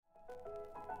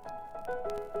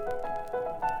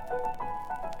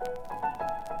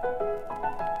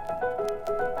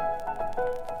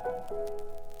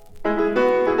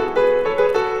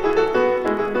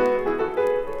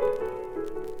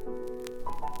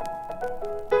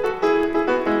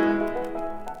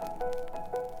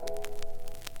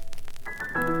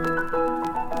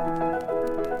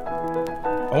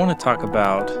want to talk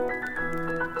about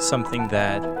something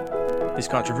that is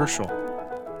controversial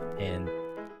and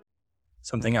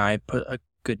something I put a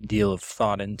good deal of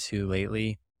thought into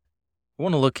lately. I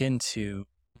want to look into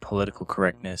political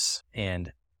correctness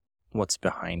and what's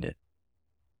behind it.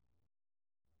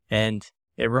 And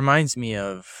it reminds me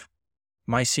of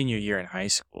my senior year in high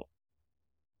school.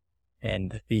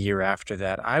 And the year after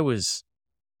that, I was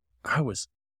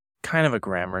kind of a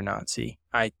grammar Nazi.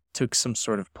 I took some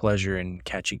sort of pleasure in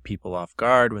catching people off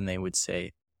guard when they would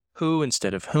say who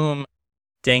instead of whom,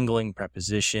 dangling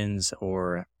prepositions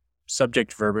or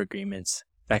subject-verb agreements,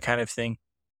 that kind of thing.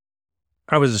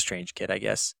 I was a strange kid, I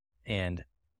guess. And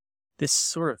this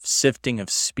sort of sifting of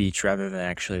speech rather than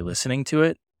actually listening to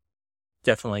it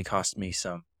definitely cost me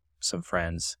some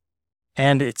friends.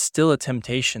 And it's still a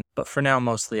temptation, but for now,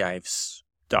 mostly I've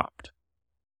stopped.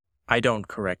 I don't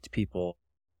correct people.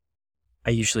 I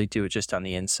usually do it just on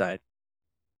the inside.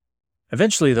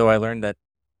 Eventually, though, I learned that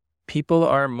people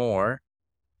are more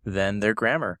than their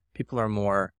grammar. People are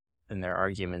more than their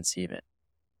arguments even.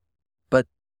 But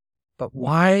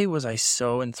why was I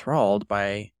so enthralled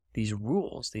by these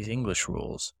rules, these English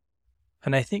rules?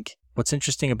 And I think what's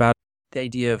interesting about the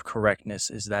idea of correctness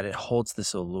is that it holds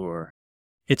this allure.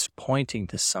 It's pointing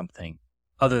to something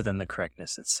other than the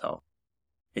correctness itself.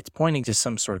 It's pointing to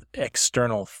some sort of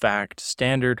external fact,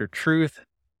 standard, or truth.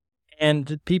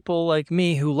 And people like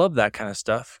me who love that kind of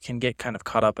stuff can get kind of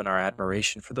caught up in our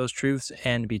admiration for those truths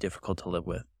and be difficult to live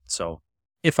with. So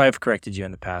if I've corrected you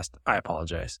in the past, I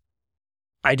apologize.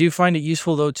 I do find it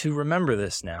useful, though, to remember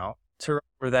this now, to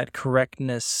remember that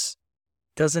correctness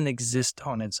doesn't exist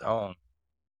on its own.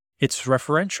 It's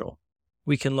referential.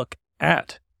 We can look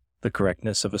at the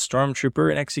correctness of a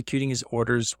stormtrooper in executing his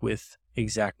orders with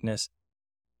exactness.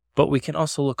 But we can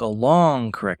also look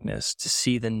along correctness to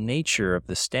see the nature of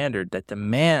the standard that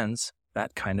demands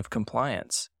that kind of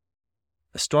compliance.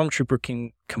 A stormtrooper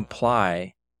can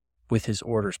comply with his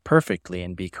orders perfectly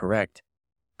and be correct.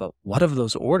 But what of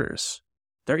those orders?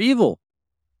 They're evil.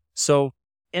 So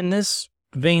in this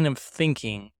vein of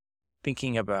thinking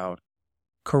about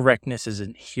correctness as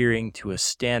adhering to a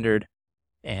standard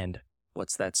and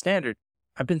what's that standard,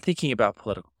 I've been thinking about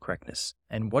political correctness.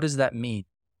 And what does that mean?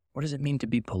 What does it mean to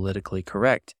be politically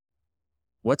correct?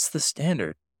 What's the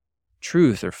standard,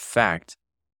 truth, or fact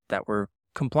that we're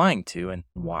complying to and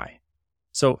why?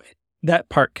 So that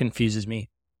part confuses me,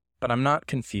 but I'm not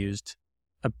confused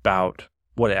about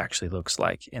what it actually looks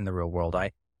like in the real world.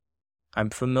 I'm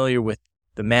familiar with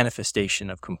the manifestation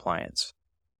of compliance.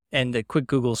 And a quick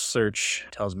Google search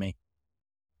tells me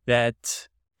that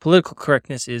political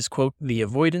correctness is, quote, the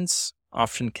avoidance,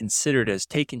 often considered as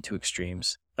taken to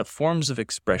extremes, of forms of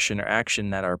expression or action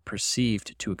that are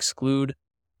perceived to exclude,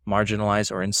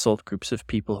 marginalize, or insult groups of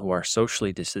people who are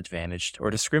socially disadvantaged or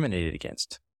discriminated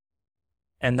against.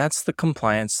 And that's the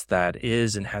compliance that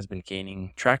is and has been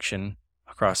gaining traction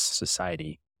across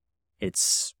society.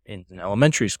 It's in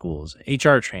elementary schools,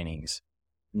 HR trainings,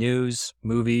 news,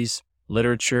 movies,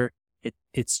 literature.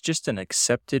 It's just an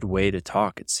accepted way to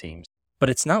talk, it seems. But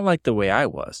it's not like the way I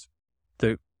was,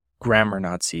 the grammar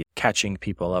Nazi, catching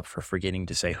people up for forgetting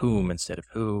to say whom instead of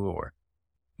who, or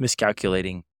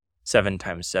miscalculating 7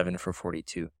 times 7 for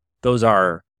 42. Those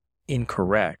are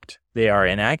incorrect. They are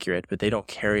inaccurate, but they don't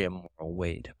carry a moral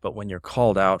weight. But when you're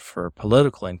called out for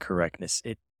political incorrectness,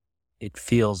 it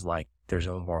feels like there's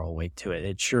a moral weight to it.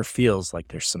 It sure feels like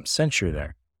there's some censure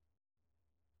there.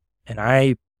 And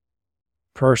I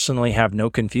personally have no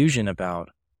confusion about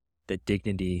the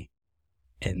dignity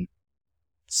and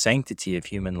sanctity of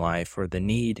human life or the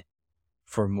need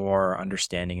for more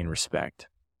understanding and respect.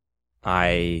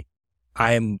 I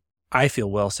feel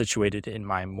well situated in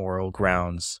my moral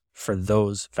grounds for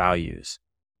those values.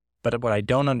 But what I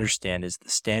don't understand is the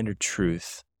standard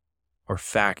truth or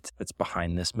fact that's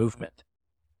behind this movement.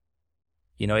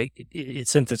 You know,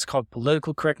 since it's called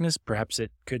political correctness, perhaps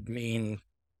it could mean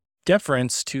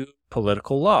deference to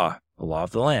political law, the law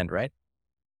of the land, right?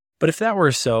 But if that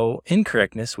were so,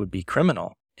 incorrectness would be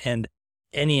criminal, and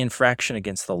any infraction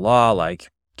against the law,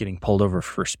 like getting pulled over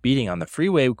for speeding on the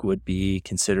freeway, would be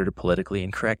considered a politically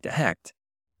incorrect act.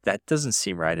 That doesn't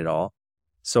seem right at all.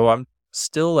 So I'm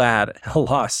still at a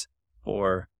loss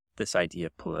for this idea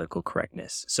of political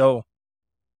correctness. So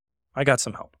I got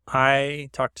some help. I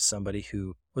talked to somebody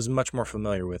who was much more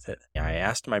familiar with it. I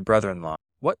asked my brother-in-law,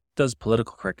 what does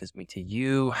political correctness mean to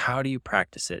you? How do you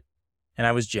practice it? And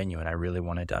I was genuine. I really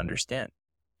wanted to understand.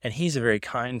 And he's a very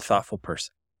kind, thoughtful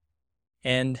person.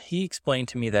 And he explained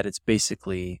to me that it's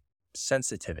basically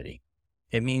sensitivity.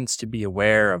 It means to be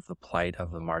aware of the plight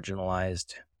of the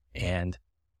marginalized and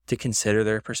to consider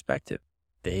their perspective.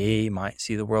 They might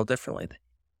see the world differently.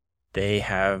 They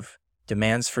have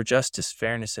demands for justice,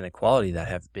 fairness, and equality that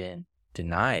have been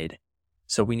denied.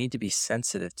 So we need to be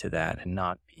sensitive to that and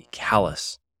not be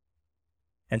callous.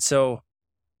 And so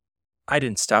I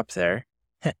didn't stop there.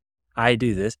 I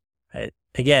do this.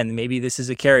 Again, maybe this is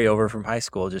a carryover from high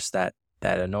school, just that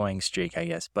annoying streak, I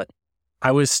guess. But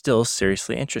I was still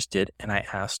seriously interested, and I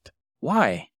asked,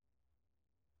 why?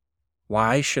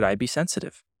 Why should I be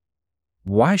sensitive?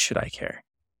 Why should I care?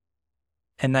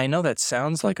 And I know that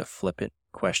sounds like a flippant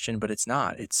question, but it's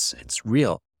not. It's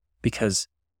real, because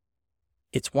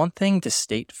it's one thing to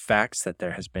state facts that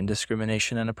there has been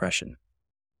discrimination and oppression.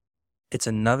 It's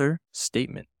another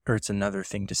statement, or it's another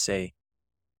thing to say,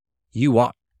 you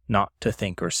ought not to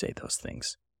think or say those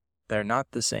things. They're not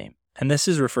the same. And this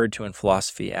is referred to in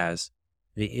philosophy as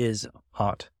the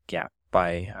is-ought gap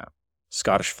by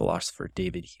Scottish philosopher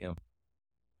David Hume.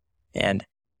 And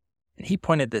he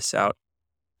pointed this out,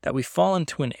 that we fall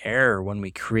into an error when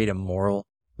we create a moral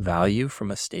value from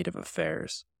a state of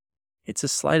affairs. It's a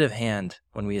sleight of hand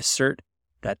when we assert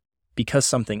that because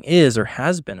something is or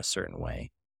has been a certain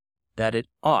way, that it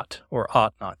ought or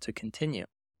ought not to continue.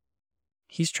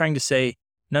 He's trying to say,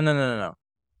 no.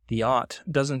 The ought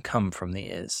doesn't come from the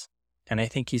is. And I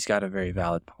think he's got a very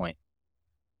valid point.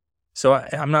 So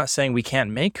I'm not saying we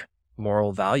can't make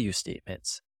moral value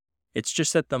statements. It's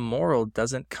just that the moral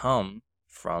doesn't come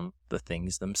from the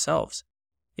things themselves.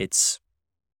 If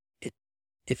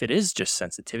it is just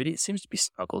sensitivity, it seems to be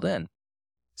snuggled in.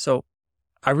 So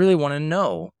I really want to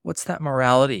know, what's that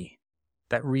morality,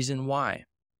 that reason why?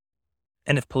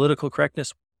 And if political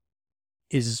correctness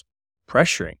is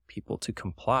pressuring people to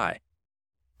comply,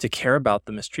 to care about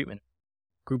the mistreatment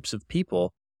of groups of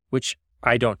people, which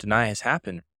I don't deny has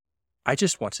happened, I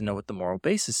just want to know what the moral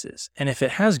basis is. And if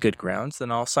it has good grounds,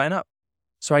 then I'll sign up.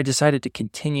 So I decided to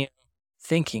continue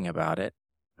thinking about it,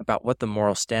 about what the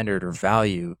moral standard or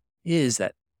value is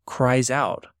that cries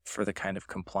out for the kind of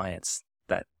compliance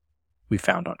that we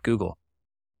found on Google,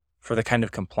 for the kind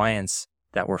of compliance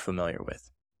that we're familiar with.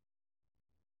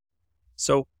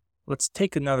 So let's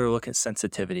take another look at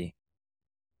sensitivity.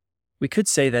 We could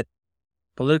say that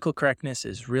political correctness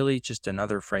is really just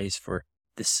another phrase for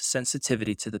this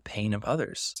sensitivity to the pain of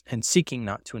others and seeking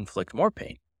not to inflict more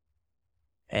pain.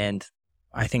 And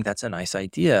I think that's a nice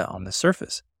idea on the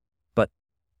surface. But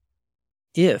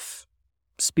if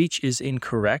speech is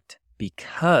incorrect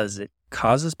because it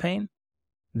causes pain,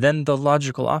 then the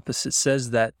logical opposite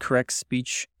says that correct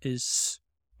speech is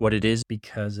what it is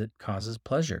because it causes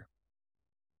pleasure.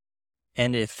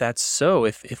 And if that's so,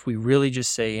 if we really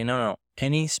just say, no,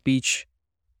 any speech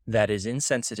that is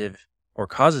insensitive or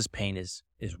causes pain is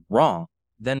wrong,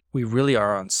 then we really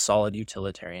are on solid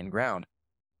utilitarian ground.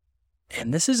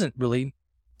 And this isn't really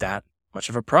that much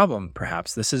of a problem,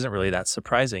 perhaps. This isn't really that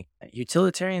surprising.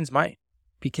 Utilitarians might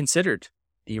be considered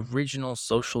the original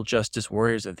social justice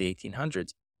warriors of the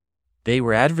 1800s. They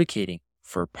were advocating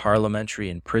for parliamentary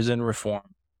and prison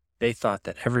reform. They thought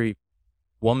that every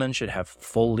woman should have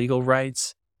full legal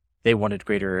rights. They wanted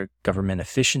greater government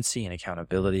efficiency and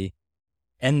accountability.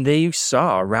 And they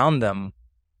saw around them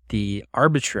the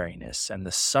arbitrariness and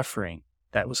the suffering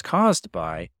that was caused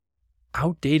by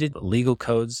outdated legal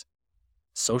codes,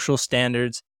 social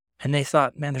standards, and they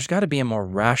thought, man, there's got to be a more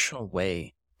rational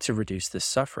way to reduce this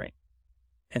suffering.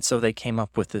 And so they came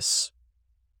up with this,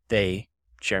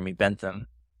 Jeremy Bentham,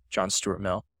 John Stuart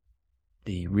Mill,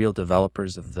 the real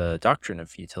developers of the doctrine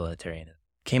of utilitarianism,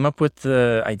 came up with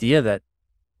the idea that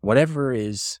what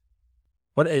is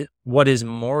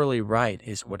morally right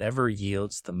is whatever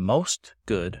yields the most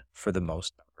good for the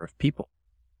most number of people.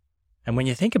 And when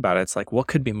you think about it, it's like, what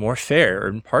could be more fair or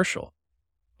impartial?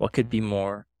 What could be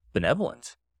more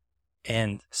benevolent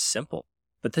and simple?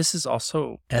 But this is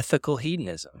also ethical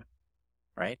hedonism,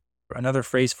 right? Another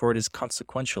phrase for it is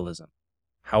consequentialism.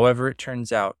 However it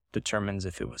turns out determines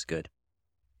if it was good.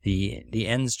 The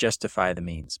ends justify the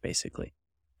means, basically.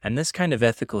 And this kind of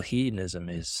ethical hedonism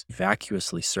is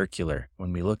vacuously circular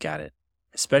when we look at it,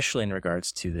 especially in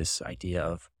regards to this idea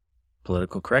of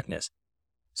political correctness.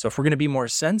 So if we're going to be more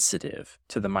sensitive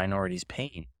to the minority's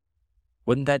pain,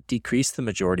 wouldn't that decrease the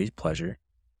majority's pleasure?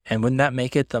 And wouldn't that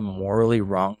make it the morally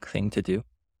wrong thing to do?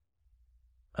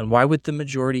 And why would the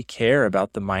majority care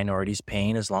about the minority's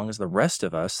pain as long as the rest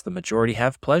of us, the majority,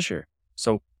 have pleasure?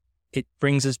 So it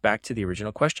brings us back to the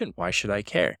original question, why should I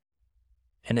care?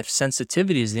 And if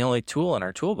sensitivity is the only tool in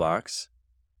our toolbox,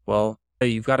 well,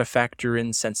 you've got to factor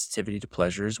in sensitivity to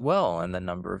pleasure as well and the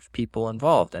number of people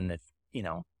involved. And if,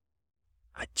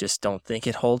 I just don't think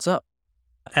it holds up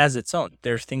as its own.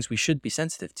 There are things we should be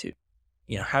sensitive to.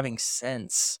 Having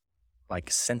sense, like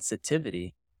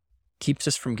sensitivity, keeps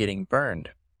us from getting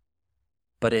burned.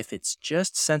 But if it's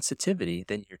just sensitivity,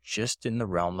 then you're just in the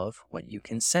realm of what you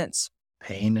can sense,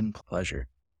 pain and pleasure.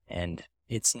 And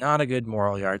it's not a good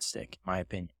moral yardstick, in my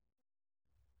opinion.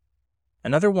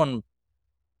 Another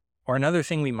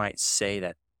thing we might say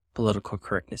that political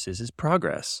correctness is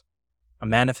progress, a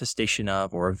manifestation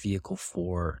of or a vehicle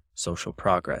for social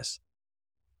progress.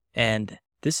 And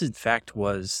this, in fact,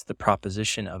 was the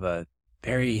proposition of a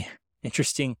very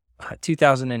interesting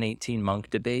 2018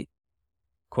 Monk debate.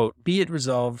 Quote, "Be it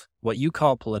resolved, what you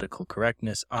call political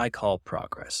correctness, I call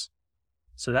progress."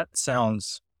 So that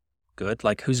sounds good,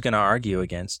 like who's going to argue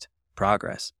against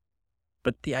progress?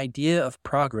 But the idea of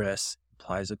progress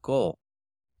implies a goal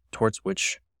towards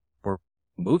which we're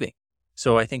moving.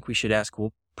 So I think we should ask,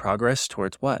 well, progress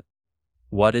towards what?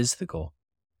 What is the goal?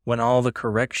 When all the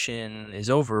correction is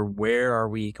over, where are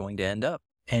we going to end up?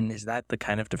 And is that the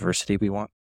kind of diversity we want?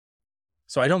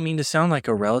 So I don't mean to sound like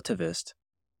a relativist.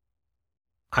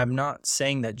 I'm not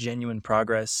saying that genuine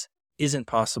progress isn't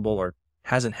possible or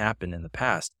hasn't happened in the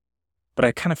past, but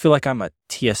I kind of feel like I'm a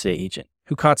TSA agent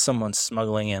who caught someone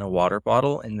smuggling in a water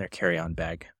bottle in their carry-on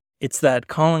bag. It's that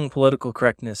calling political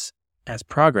correctness as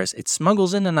progress, it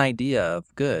smuggles in an idea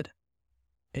of good.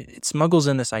 It smuggles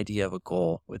in this idea of a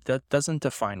goal that doesn't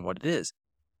define what it is.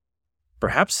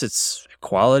 Perhaps it's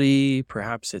equality,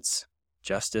 perhaps it's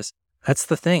justice. That's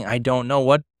the thing. I don't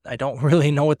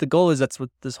really know what the goal is. That's what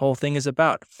this whole thing is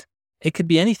about. It could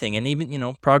be anything. And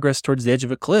even, progress towards the edge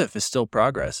of a cliff is still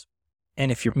progress.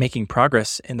 And if you're making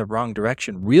progress in the wrong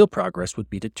direction, real progress would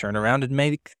be to turn around and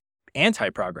make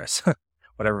anti-progress,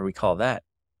 whatever we call that.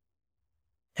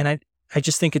 And I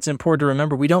just think it's important to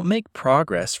remember we don't make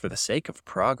progress for the sake of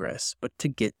progress, but to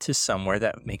get to somewhere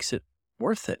that makes it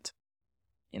worth it.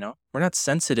 We're not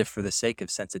sensitive for the sake of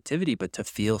sensitivity, but to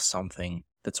feel something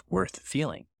that's worth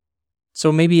feeling.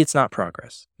 So maybe it's not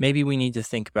progress. Maybe we need to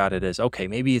think about it as, okay,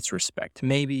 maybe it's respect.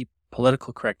 Maybe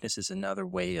political correctness is another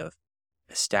way of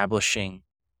establishing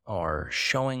or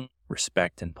showing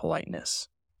respect and politeness.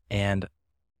 And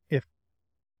if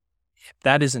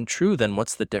that isn't true, then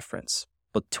what's the difference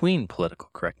between political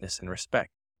correctness and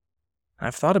respect?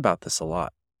 I've thought about this a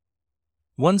lot.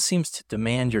 One seems to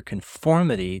demand your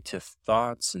conformity to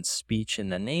thoughts and speech in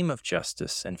the name of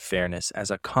justice and fairness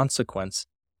as a consequence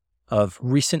of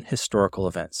recent historical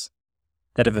events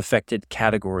that have affected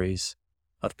categories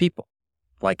of people,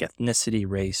 like ethnicity,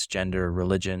 race, gender,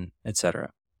 religion,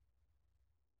 etc.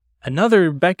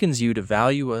 Another beckons you to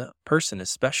value a person as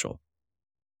special,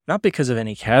 not because of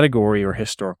any category or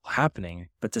historical happening,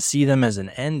 but to see them as an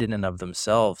end in and of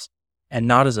themselves, and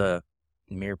not as a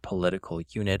mere political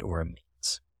unit or a means.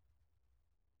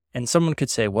 And someone could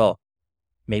say, well,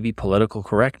 maybe political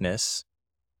correctness,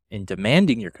 in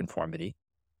demanding your conformity,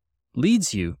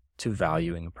 leads you to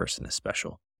valuing a person as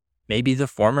special. Maybe the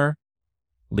former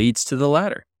leads to the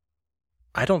latter.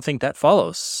 I don't think that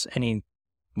follows any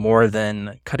more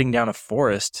than cutting down a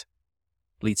forest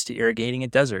leads to irrigating a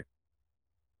desert.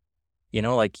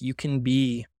 You can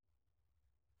be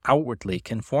outwardly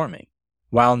conforming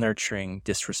while nurturing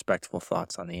disrespectful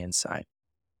thoughts on the inside.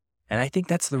 And I think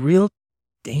that's the real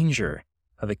danger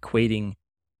of equating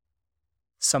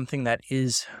something that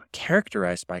is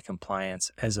characterized by compliance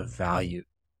as a value,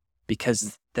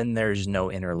 because then there's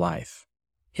no inner life.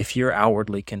 If you're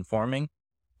outwardly conforming,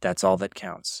 that's all that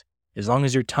counts. As long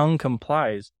as your tongue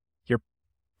complies, your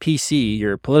PC,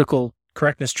 your political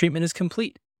correctness treatment is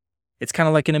complete. It's kind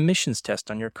of like an emissions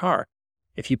test on your car.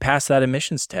 If you pass that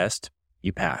emissions test,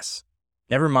 you pass.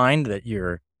 Never mind that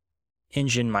your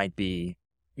engine might be,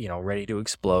 ready to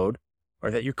explode, or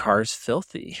that your car is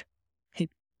filthy.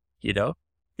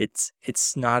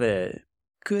 It's not a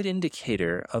good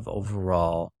indicator of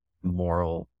overall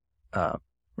moral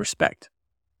respect.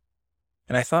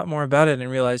 And I thought more about it and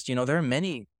realized, there are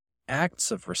many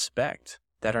acts of respect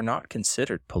that are not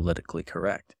considered politically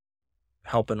correct.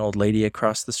 Help an old lady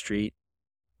across the street,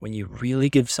 when you really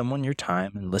give someone your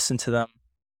time and listen to them,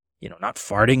 not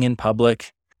farting in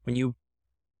public, when you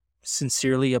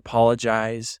sincerely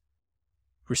apologize,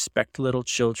 respect little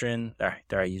children, there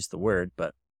I use the word,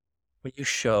 but when you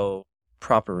show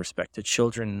proper respect to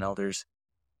children and elders,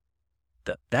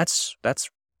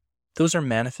 those are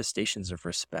manifestations of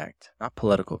respect, not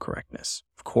political correctness,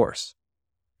 of course.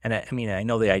 And I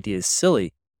know the idea is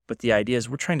silly, but the idea is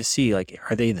we're trying to see,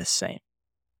 are they the same?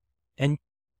 And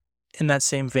in that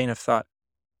same vein of thought,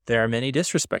 there are many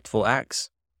disrespectful acts,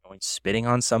 spitting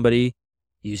on somebody,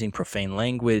 using profane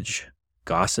language,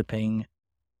 gossiping,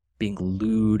 being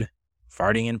lewd,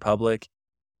 farting in public.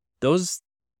 Those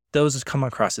come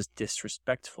across as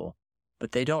disrespectful,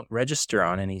 but they don't register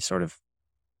on any sort of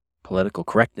political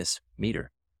correctness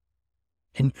meter.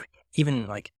 And even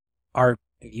our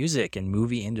music and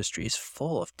movie industry is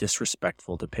full of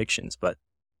disrespectful depictions, but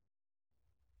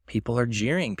people are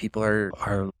jeering, people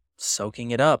are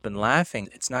soaking it up and laughing.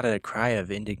 It's not a cry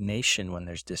of indignation when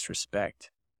there's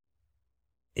disrespect.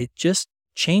 It just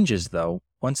changes, though,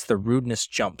 once the rudeness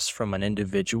jumps from an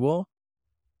individual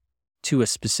to a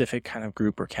specific kind of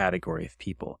group or category of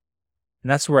people. And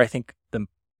that's where I think the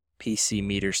PC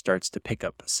meter starts to pick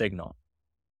up a signal.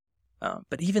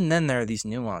 But even then, there are these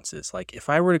nuances. Like if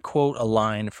I were to quote a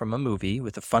line from a movie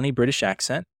with a funny British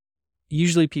accent,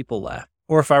 usually people laugh.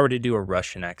 Or if I were to do a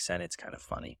Russian accent, it's kind of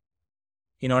funny.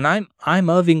 And I'm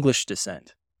of English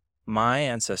descent. My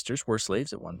ancestors were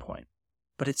slaves at one point.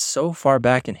 But it's so far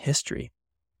back in history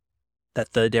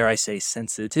that the, dare I say,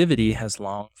 sensitivity has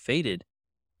long faded.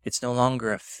 It's no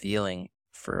longer a feeling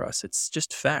for us. It's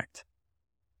just fact.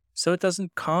 So it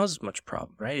doesn't cause much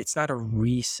problem, right? It's not a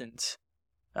recent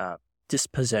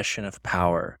dispossession of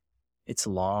power. It's a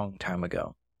long time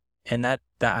ago. And that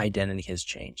identity has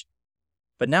changed.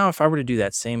 But now if I were to do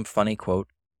that same funny quote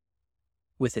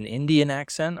with an Indian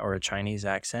accent or a Chinese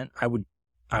accent, I would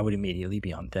immediately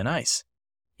be on thin ice.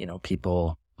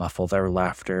 People muffle their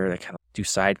laughter. They kind of do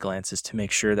side glances to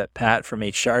make sure that Pat from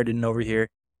HR didn't overhear.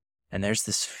 And there's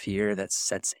this fear that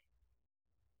sets in.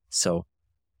 So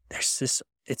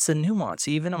it's a nuance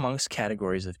even amongst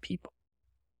categories of people.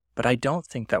 But I don't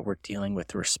think that we're dealing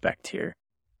with respect here,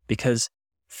 because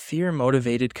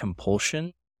fear-motivated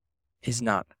compulsion is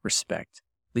not respect,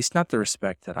 at least not the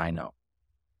respect that I know.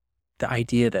 The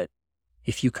idea that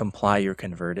if you comply, you're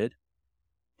converted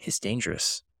is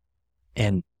dangerous.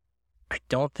 And I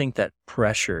don't think that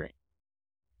pressuring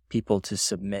people to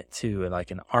submit to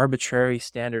like an arbitrary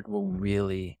standard will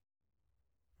really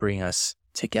bring us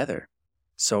together.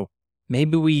 So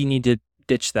maybe we need to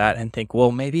ditch that and think,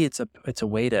 well, maybe it's a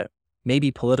way to,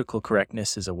 maybe political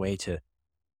correctness is a way to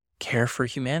care for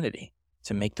humanity,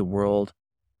 to make the world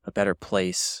a better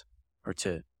place, or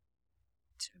to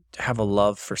have a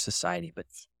love for society. But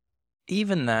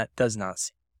even that does not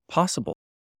seem possible.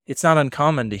 It's not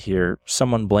uncommon to hear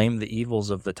someone blame the evils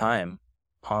of the time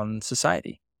on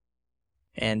society.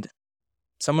 And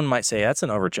someone might say that's an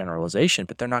overgeneralization,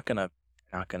 but they're not gonna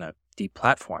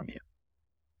deplatform you.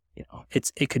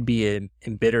 It could be an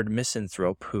embittered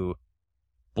misanthrope who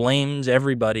blames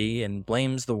everybody and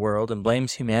blames the world and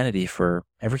blames humanity for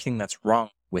everything that's wrong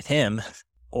with him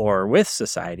or with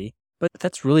society, but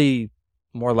that's really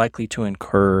more likely to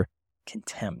incur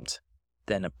contempt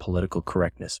than a political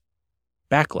correctness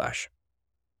backlash.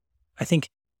 I think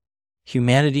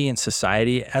humanity and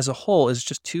society as a whole is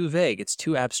just too vague. It's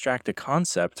too abstract a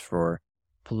concept for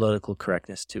political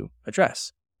correctness to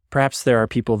address. Perhaps there are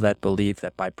people that believe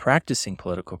that by practicing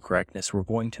political correctness, we're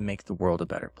going to make the world a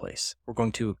better place. We're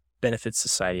going to benefit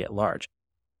society at large.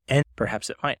 And perhaps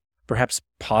it might. Perhaps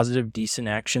positive, decent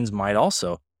actions might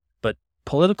also. But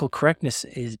political correctness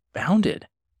is bounded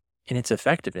in its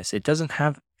effectiveness. It doesn't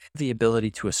have the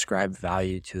ability to ascribe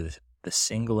value to the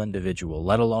single individual,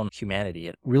 let alone humanity.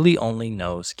 It really only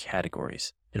knows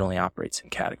categories. It only operates in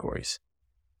categories,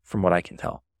 from what I can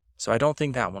tell. So I don't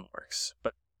think that one works.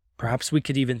 But perhaps we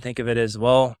could even think of it as,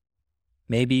 well,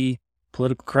 maybe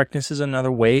political correctness is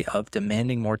another way of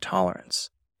demanding more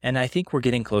tolerance. And I think we're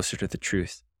getting closer to the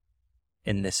truth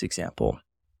in this example.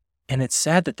 And it's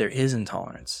sad that there is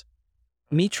intolerance.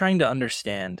 Me trying to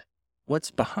understand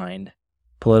what's behind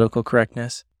political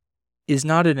correctness is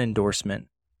not an endorsement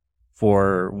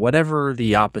for whatever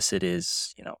the opposite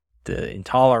is, the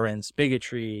intolerance,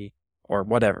 bigotry, or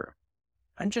whatever.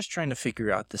 I'm just trying to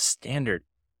figure out the standard,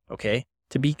 okay?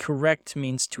 To be correct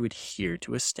means to adhere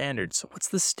to a standard. So what's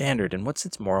the standard and what's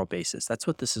its moral basis? That's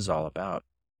what this is all about.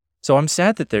 So I'm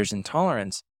sad that there's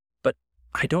intolerance, but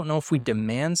I don't know if we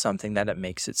demand something that it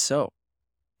makes it so.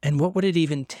 And what would it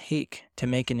even take to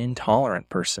make an intolerant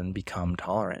person become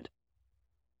tolerant?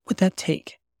 What would that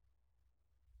take?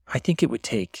 I think it would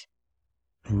take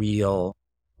real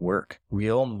work,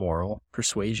 real moral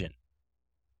persuasion,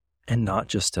 and not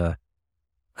just a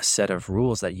set of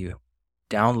rules that you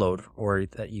download or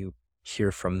that you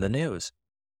hear from the news.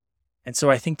 And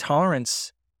so I think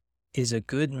tolerance is a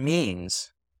good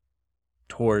means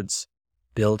towards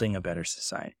building a better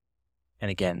society. And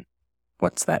again,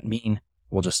 what's that mean?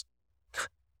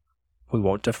 We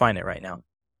won't define it right now.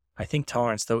 I think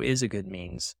tolerance, though, is a good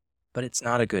means, but it's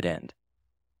not a good end.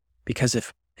 Because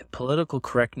if political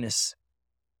correctness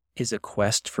is a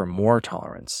quest for more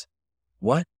tolerance,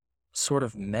 what sort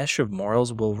of mesh of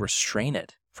morals will restrain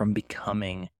it from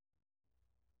becoming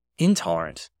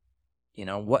intolerant?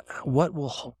 What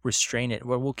will restrain it?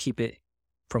 What will keep it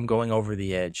from going over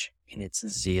the edge in its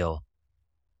zeal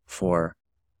for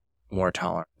more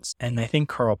tolerance. And I think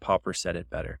Karl Popper said it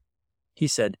better. He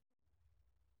said,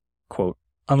 quote,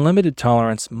 "Unlimited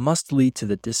tolerance must lead to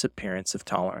the disappearance of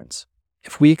tolerance.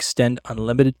 If we extend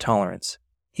unlimited tolerance,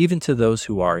 even to those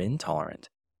who are intolerant,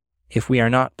 if we are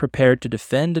not prepared to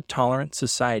defend a tolerant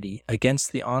society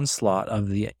against the onslaught of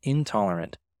the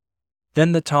intolerant,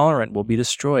 then the tolerant will be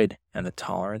destroyed and the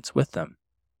tolerance with them."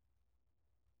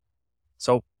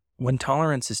 So when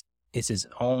tolerance is its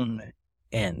own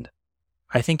end,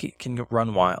 I think it can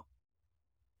run wild.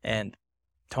 And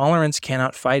tolerance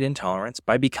cannot fight intolerance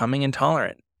by becoming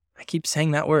intolerant. I keep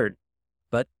saying that word,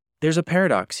 but there's a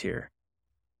paradox here.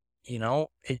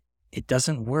 It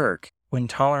doesn't work when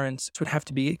tolerance would have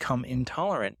to become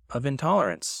intolerant of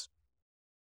intolerance.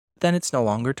 Then it's no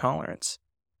longer tolerance.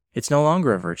 It's no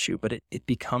longer a virtue, but it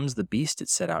becomes the beast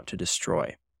it's set out to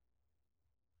destroy.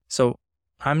 So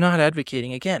I'm not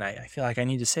advocating, again, I feel like I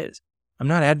need to say this. I'm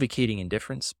not advocating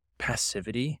indifference,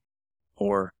 passivity,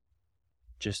 or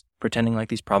just pretending like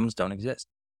these problems don't exist.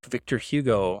 Victor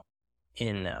Hugo,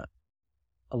 in a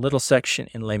little section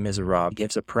in Les Miserables,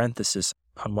 gives a parenthesis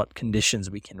on what conditions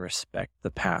we can respect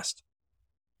the past.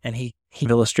 And he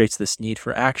illustrates this need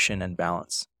for action and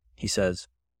balance. He says,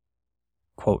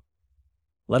 quote,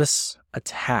 "Let us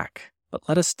attack, but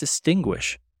let us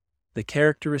distinguish. The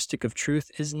characteristic of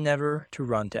truth is never to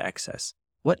run to excess.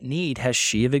 What need has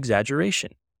she of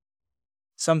exaggeration?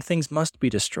 Some things must be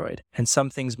destroyed, and some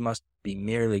things must be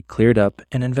merely cleared up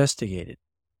and investigated.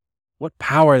 What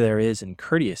power there is in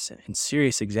courteous and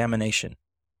serious examination.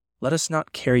 Let us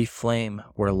not carry flame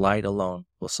where light alone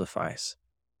will suffice."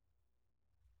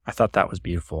 I thought that was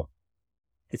beautiful.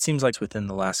 It seems like within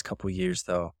the last couple years,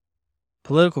 though,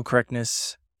 political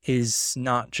correctness is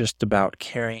not just about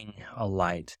carrying a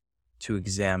light to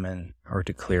examine or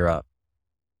to clear up.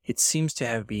 It seems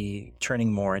to be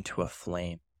turning more into a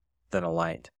flame than a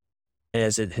light,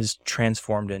 as it has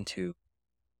transformed into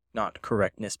not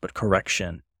correctness, but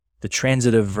correction, the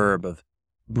transitive verb of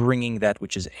bringing that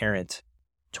which is errant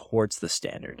towards the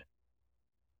standard.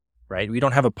 Right? We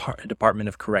don't have a department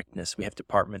of correctness. We have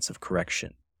departments of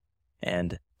correction.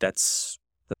 And that's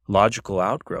the logical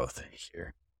outgrowth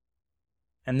here.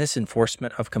 And this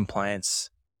enforcement of compliance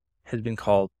has been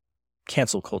called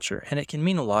cancel culture, and it can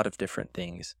mean a lot of different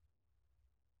things.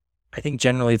 I think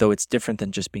generally, though, it's different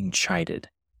than just being chided.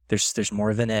 There's more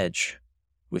of an edge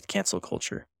with cancel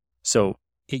culture. So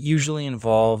it usually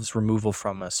involves removal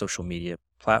from a social media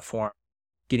platform,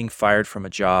 getting fired from a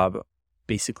job,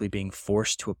 basically being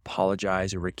forced to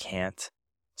apologize or recant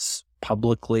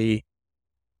publicly,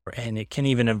 and it can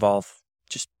even involve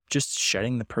just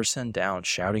shutting the person down,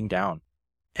 shouting down.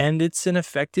 And it's an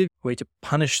effective way to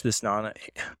punish this I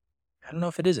don't know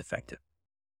if it is effective,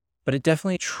 but it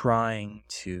definitely trying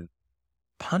to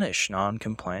punish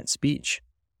non-compliant speech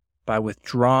by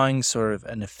withdrawing sort of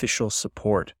an official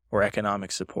support or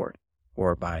economic support,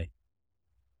 or by,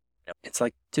 it's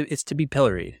to be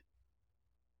pilloried.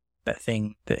 That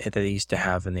thing that they used to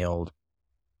have in the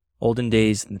olden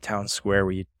days in the town square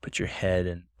where you put your head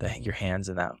and your hands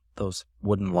in those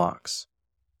wooden locks.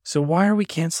 So why are we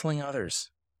canceling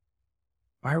others?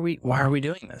 Why are we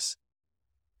doing this?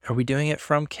 Are we doing it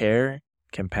from care,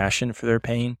 compassion for their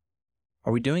pain?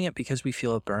 Are we doing it because we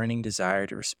feel a burning desire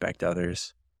to respect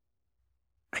others?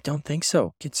 I don't think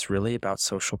so. It's really about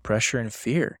social pressure and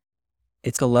fear.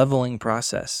 It's a leveling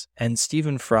process. And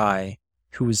Stephen Fry,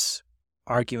 who was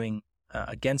arguing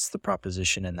against the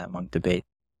proposition in that monk debate,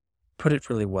 put it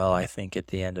really well, I think, at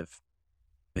the end of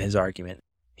his argument.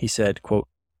 He said, quote,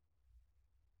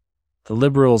 "The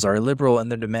liberals are liberal in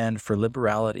their demand for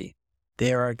liberality.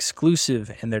 They are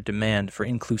exclusive in their demand for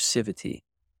inclusivity.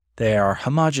 They are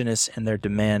homogeneous in their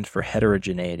demand for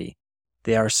heterogeneity.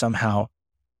 They are somehow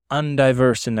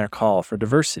undiverse in their call for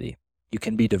diversity. You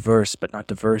can be diverse, but not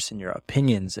diverse in your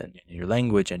opinions and in your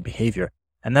language and behavior.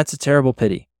 And that's a terrible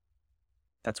pity."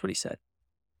 That's what he said.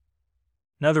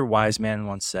 Another wise man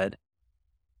once said,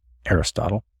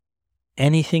 Aristotle,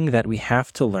 "Anything that we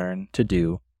have to learn to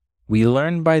do, we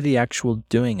learn by the actual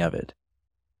doing of it.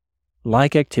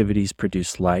 Like activities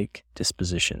produce like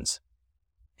dispositions.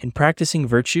 In practicing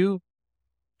virtue,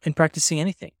 in practicing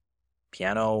anything,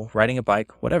 piano, riding a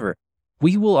bike, whatever,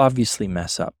 we will obviously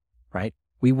mess up, right?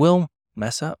 We will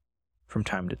mess up from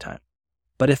time to time.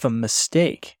 But if a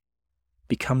mistake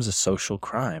becomes a social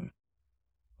crime,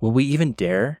 will we even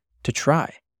dare to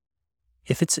try?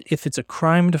 If it's a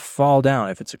crime to fall down,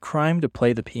 if it's a crime to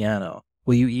play the piano,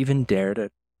 will you even dare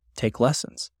to take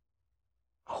lessons?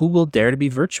 Who will dare to be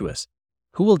virtuous?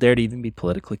 Who will dare to even be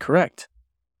politically correct?"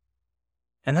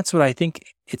 And that's what I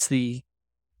think, it's the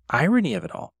irony of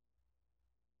it all.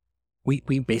 We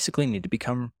basically need to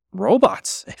become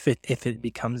robots if it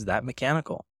becomes that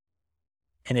mechanical.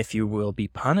 And if you will be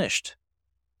punished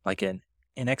like an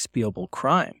inexpiable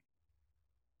crime.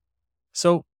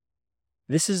 So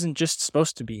this isn't just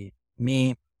supposed to be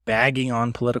me bagging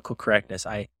on political correctness.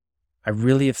 I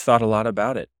really have thought a lot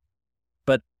about it.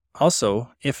 But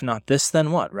also, if not this,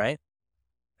 then what, right?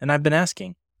 And I've been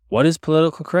asking, what is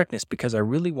political correctness? Because I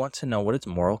really want to know what its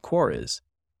moral core is.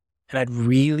 And I'd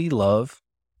really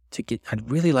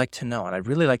like to know, and I'd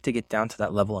really like to get down to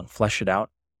that level and flesh it out.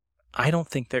 I don't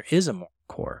think there is a moral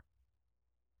core.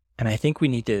 And I think we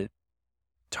need to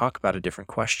talk about a different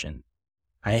question.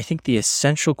 I think the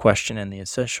essential question and the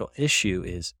essential issue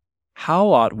is,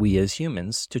 how ought we as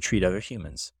humans to treat other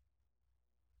humans?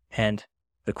 And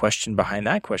the question behind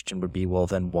that question would be,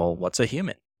 well, what's a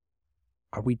human?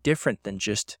 Are we different than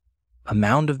just a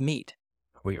mound of meat?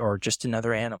 Or just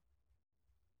another animal?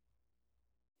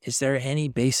 Is there any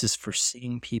basis for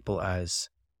seeing people as,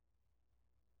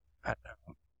 I don't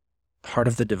know, part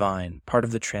of the divine, part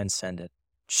of the transcendent,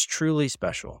 just truly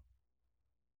special?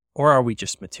 Or are we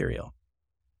just material,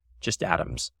 just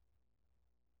atoms?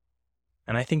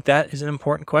 And I think that is an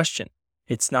important question.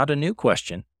 It's not a new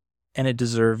question, and it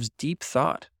deserves deep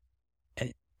thought.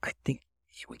 And I think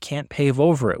we can't pave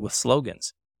over it with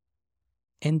slogans.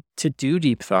 And to do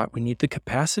deep thought, we need the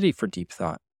capacity for deep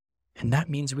thought. And that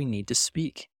means we need to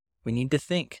speak. We need to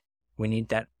think. We need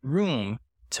that room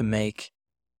to make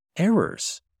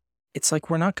errors. It's like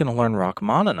we're not going to learn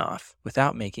Rachmaninoff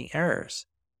without making errors.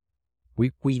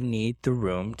 We need the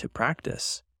room to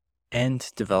practice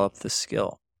and develop the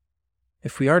skill.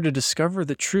 If we are to discover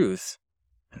the truth,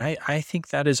 and I think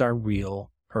that is our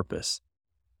real purpose.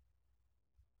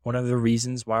 One of the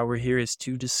reasons why we're here is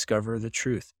to discover the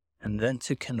truth and then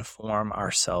to conform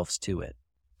ourselves to it.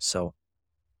 So,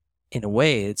 in a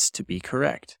way, it's to be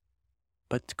correct,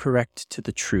 but correct to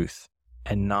the truth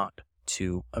and not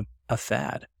to a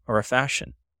fad or a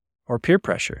fashion or peer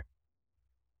pressure.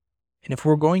 And if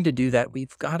we're going to do that,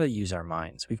 we've got to use our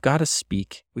minds. We've got to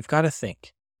speak. We've got to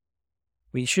think.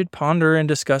 We should ponder and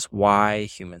discuss why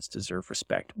humans deserve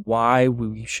respect, why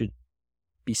we should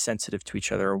be sensitive to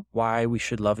each other, why we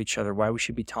should love each other, why we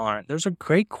should be tolerant. Those are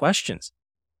great questions.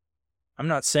 I'm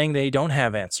not saying they don't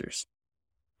have answers.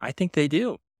 I think they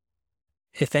do.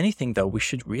 If anything, though, we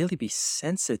should really be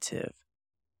sensitive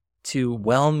to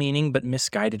well-meaning but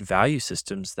misguided value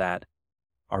systems that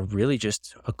are really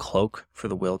just a cloak for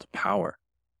the will to power.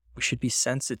 We should be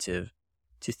sensitive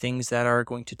to things that are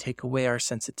going to take away our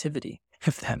sensitivity,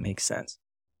 if that makes sense.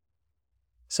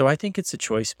 So I think it's a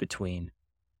choice between,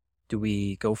 do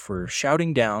we go for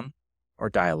shouting down or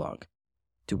dialogue?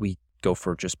 Do we go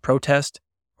for just protest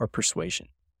or persuasion?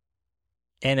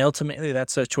 And ultimately,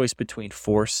 that's a choice between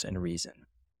force and reason.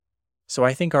 So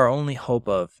I think our only hope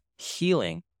of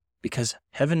healing, because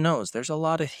heaven knows there's a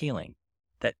lot of healing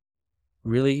that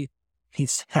really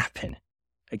needs to happen.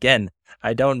 Again,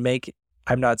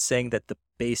 I'm not saying that the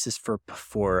basis for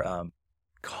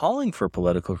calling for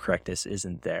political correctness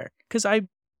isn't there, because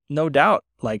no doubt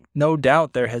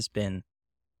there has been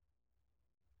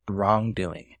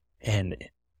wrongdoing and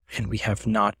we have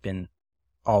not been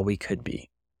all we could be.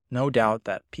 No doubt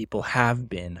that people have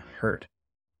been hurt,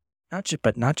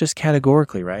 but not just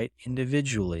categorically, right?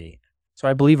 Individually. So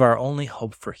I believe our only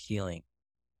hope for healing,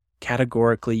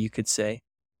 categorically you could say,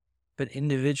 but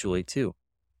individually too,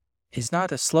 is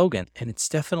not a slogan, and it's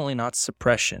definitely not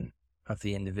suppression of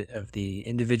the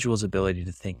individual's ability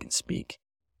to think and speak.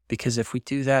 Because if we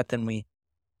do that, then we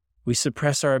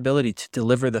suppress our ability to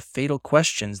deliver the fatal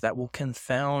questions that will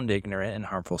confound ignorant and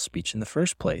harmful speech in the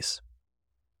first place.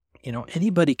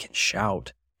 Anybody can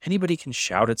shout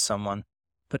at someone,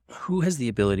 but who has the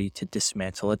ability to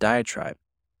dismantle a diatribe,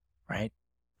 right?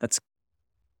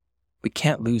 We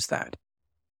can't lose that.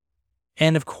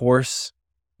 And of course,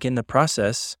 in the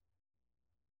process,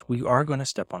 we are going to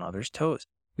step on others' toes.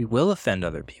 We will offend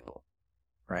other people,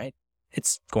 right?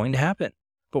 It's going to happen.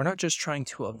 But we're not just trying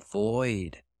to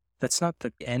avoid. That's not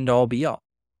the end-all be-all.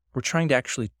 We're trying to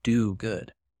actually do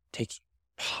good, take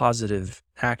positive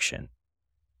action.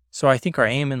 So I think our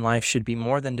aim in life should be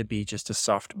more than to be just a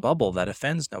soft bubble that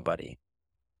offends nobody.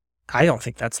 I don't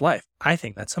think that's life. I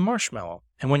think that's a marshmallow.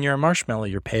 And when you're a marshmallow,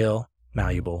 you're pale,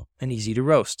 malleable, and easy to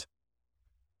roast.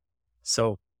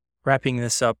 So wrapping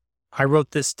this up, I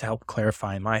wrote this to help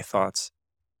clarify my thoughts,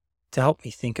 to help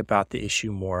me think about the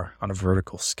issue more on a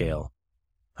vertical scale,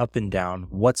 up and down,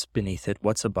 what's beneath it,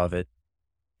 what's above it.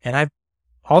 And I've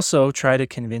also tried to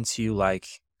convince you,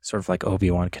 sort of like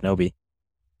Obi-Wan Kenobi,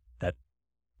 that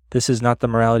this is not the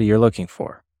morality you're looking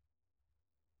for.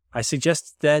 I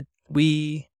suggest that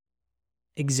we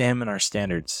examine our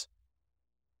standards.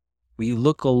 We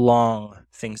look along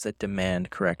things that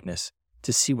demand correctness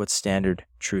to see what standard,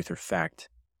 truth, or fact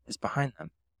is behind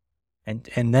them,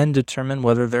 and then determine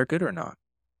whether they're good or not.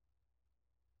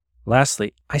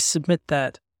 Lastly, I submit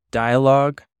that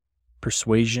dialogue,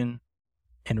 persuasion,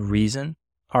 and reason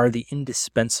are the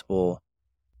indispensable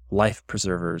life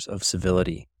preservers of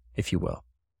civility, if you will.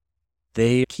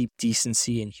 They keep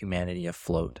decency and humanity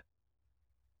afloat.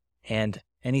 And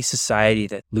any society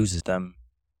that loses them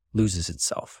loses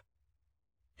itself.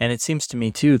 And it seems to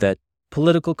me, too, that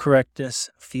political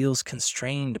correctness feels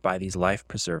constrained by these life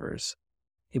preservers.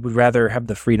 It would rather have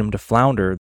the freedom to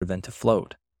flounder than to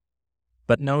float.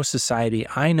 But no society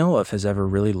I know of has ever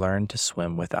really learned to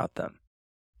swim without them.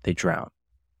 They drown.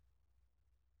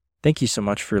 Thank you so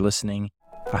much for listening.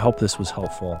 I hope this was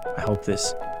helpful. I hope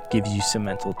this gives you some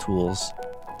mental tools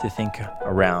to think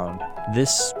around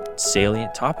this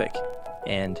salient topic.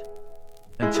 And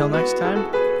until next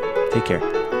time, take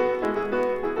care.